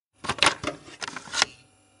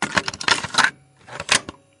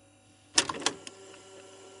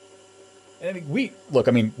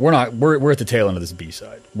I mean, we're at the tail end of this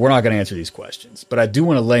B-side. We're not going to answer these questions, but I do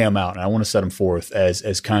want to lay them out, and I want to set them forth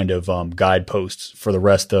as kind of guideposts for the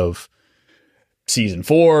rest of season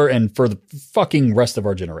 4 and for the fucking rest of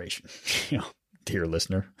our generation. You know, dear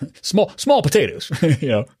listener, small potatoes.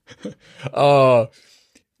 You know,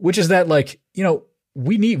 which is that, like, you know,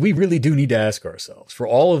 we really do need to ask ourselves, for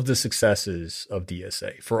all of the successes of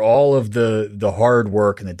DSA, for all of the hard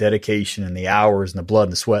work and the dedication and the hours and the blood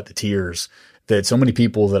and the sweat, the tears that so many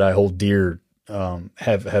people that I hold dear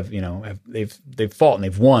have they've fought and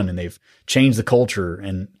they've won and they've changed the culture.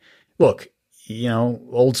 And look, you know,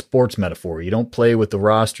 old sports metaphor, you don't play with the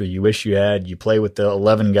roster you wish you had, you play with the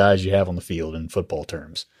 11 guys you have on the field in football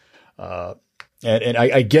terms. And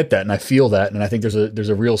I get that, and I feel that, and I think there's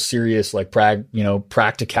a real serious, like,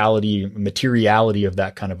 practicality, materiality of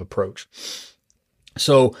that kind of approach.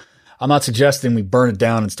 So I'm not suggesting we burn it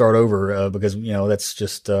down and start over, because, you know, that's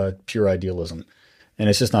just pure idealism, and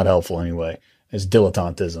it's just not helpful anyway. It's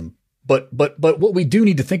dilettantism. But what we do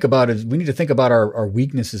need to think about is we need to think about our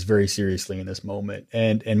weaknesses very seriously in this moment,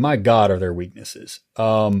 and my God, are there weaknesses?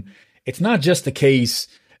 It's not just the case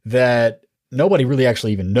that nobody really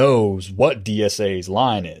actually even knows what DSA's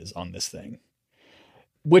line is on this thing,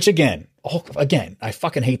 which again, I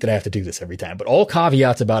fucking hate that I have to do this every time, but all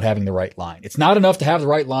caveats about having the right line. It's not enough to have the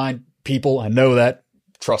right line, people. I know that.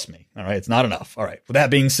 Trust me. All right. It's not enough. All right. With that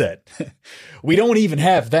being said, we don't even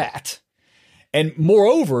have that. And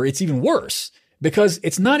moreover, it's even worse because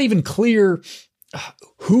it's not even clear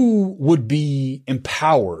who would be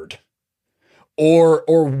empowered or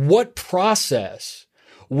what process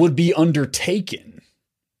would be undertaken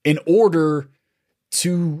in order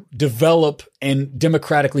to develop and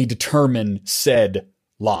democratically determine said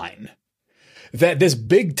line. That this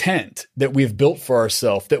big tent that we've built for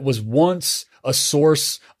ourselves that was once a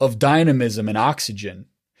source of dynamism and oxygen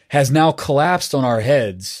has now collapsed on our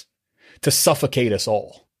heads to suffocate us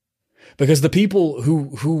all. Because the people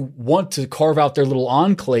who want to carve out their little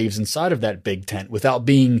enclaves inside of that big tent without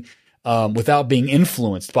being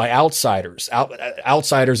influenced by outsiders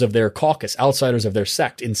of their caucus, outsiders of their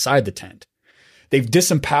sect inside the tent. They've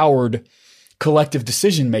disempowered collective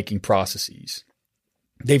decision-making processes.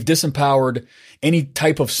 They've disempowered any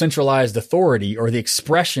type of centralized authority or the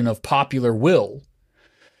expression of popular will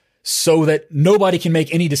so that nobody can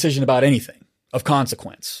make any decision about anything of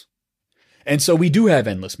consequence. And so we do have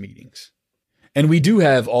endless meetings. And we do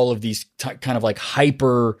have all of these kind of like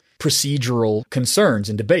hyper procedural concerns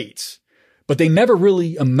and debates, but they never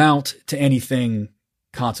really amount to anything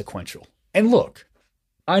consequential. And look,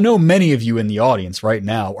 I know many of you in the audience right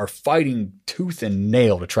now are fighting tooth and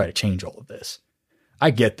nail to try to change all of this. I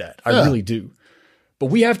get that. I really do. But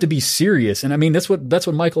we have to be serious. And I mean, that's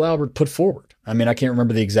what Michael Albert put forward. I mean, I can't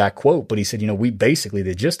remember the exact quote, but he said, you know,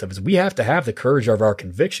 the gist of it is we have to have the courage of our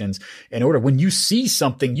convictions in order. When you see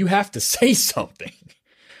something, you have to say something.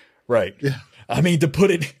 Right. Yeah. I mean, to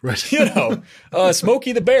put it, right. You know,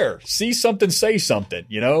 Smokey the Bear, see something, say something,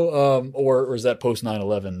 you know, or is that post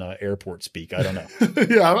 9/11 airport speak? I don't know.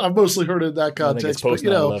 Yeah, I've mostly heard it in that context. But, you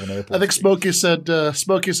know, I think Smokey said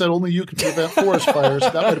only you can prevent forest fires.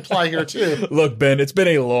 That would apply here too. Look, Ben, it's been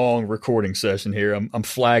a long recording session here. I'm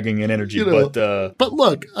flagging in energy, you know, but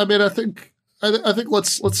look, I mean, I think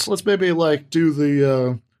let's maybe like do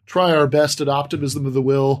the try our best at optimism of the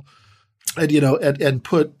will, and you know, and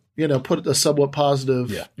put a somewhat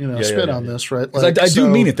positive, spin on this, right? Like, I do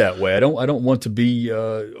mean it that way. I don't want to be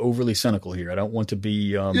overly cynical here. I don't want to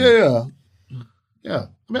be. Yeah. I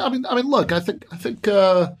mean, look. I think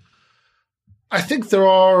there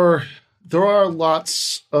are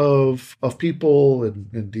lots of people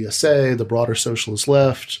in DSA, the broader socialist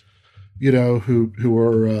left, you know, who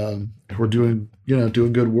are doing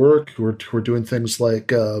good work, who are doing things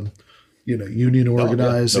like. Union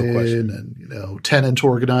organizing and, tenant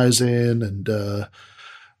organizing and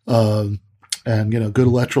good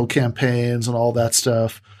electoral campaigns and all that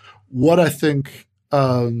stuff. What I think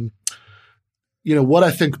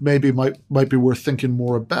maybe might be worth thinking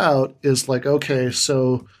more about is like, okay,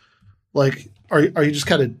 so like, are you just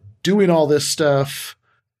kind of doing all this stuff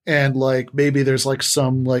and like, maybe there's like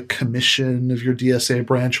some like commission of your DSA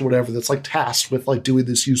branch or whatever that's like tasked with like doing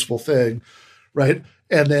this useful thing. Right.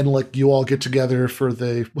 And then like you all get together for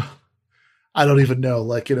I don't even know,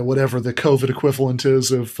 like, you know, whatever the COVID equivalent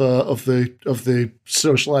is of the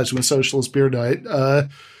socializing with socialist beer night,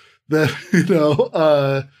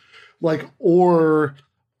 or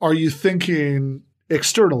are you thinking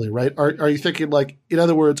externally, right? Are you thinking like, in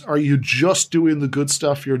other words, are you just doing the good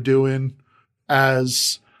stuff you're doing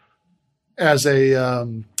as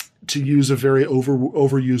a, to use a very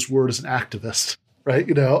overused word, as an activist, right?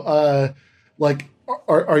 You know, like,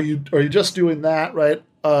 are you just doing that, right?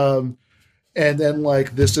 And then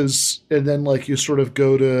like you sort of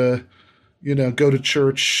go to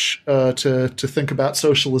church to think about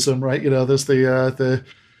socialism, right? There's that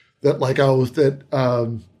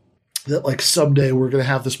like someday we're going to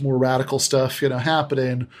have this more radical stuff,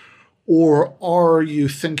 happening. Or are you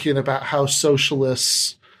thinking about how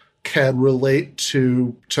socialists can relate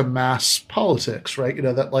to mass politics, right?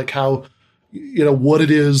 That like how, what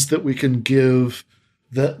it is that we can give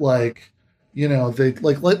that like, they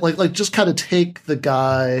like just kind of take the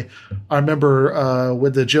guy. I remember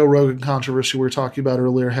when the Joe Rogan controversy we were talking about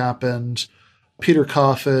earlier happened, Peter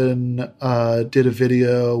Coffin did a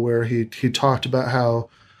video where he talked about how,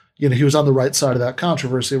 he was on the right side of that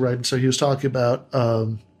controversy, right? And so he was talking about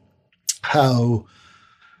how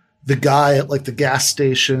the guy at like the gas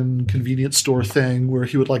station convenience store thing where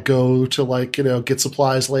he would like go to like, get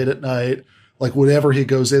supplies late at night. Like whenever he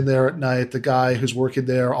goes in there at night, the guy who's working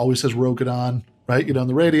there always has Rogan on, right? On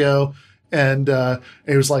the radio. And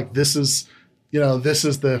it was like, this is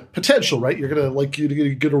the potential, right? You're going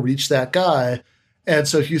to reach that guy. And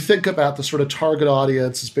so if you think about the sort of target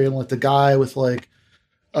audience as being like the guy with like,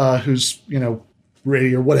 who's,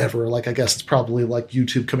 radio or whatever, like, I guess it's probably like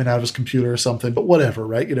YouTube coming out of his computer or something, but whatever,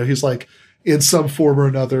 right? He's like in some form or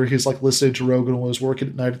another, he's like listening to Rogan when he's working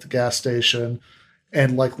at night at the gas station.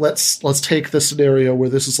 And like, let's take the scenario where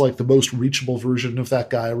this is like the most reachable version of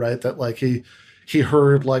that guy, right? That like he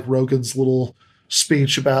heard like Rogan's little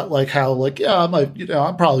speech about like how like, yeah,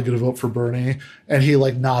 I'm probably going to vote for Bernie. And he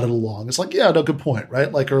like nodded along. It's like, yeah, no, good point.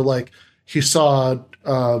 Right. Like, or like he saw,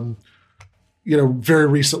 very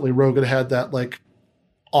recently Rogan had that like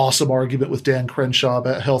awesome argument with Dan Crenshaw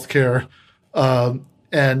about healthcare. And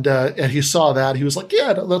he saw that he was like,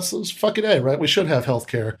 yeah, that's fucking A, right? We should have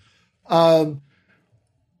healthcare.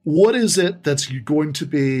 What is it that's going to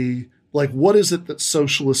be like, what is it that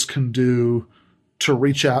socialists can do to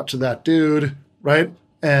reach out to that dude? Right.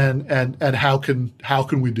 And how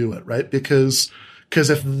can we do it? Right. Because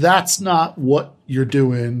if that's not what you're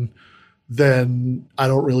doing, then I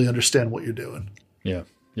don't really understand what you're doing. Yeah.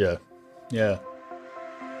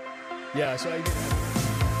 So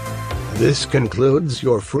this concludes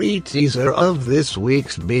your free teaser of this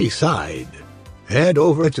week's B-side. Head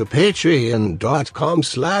over to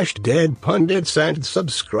patreon.com/deadpundits and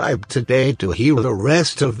subscribe today to hear the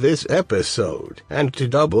rest of this episode and to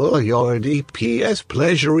double your DPS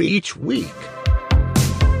pleasure each week.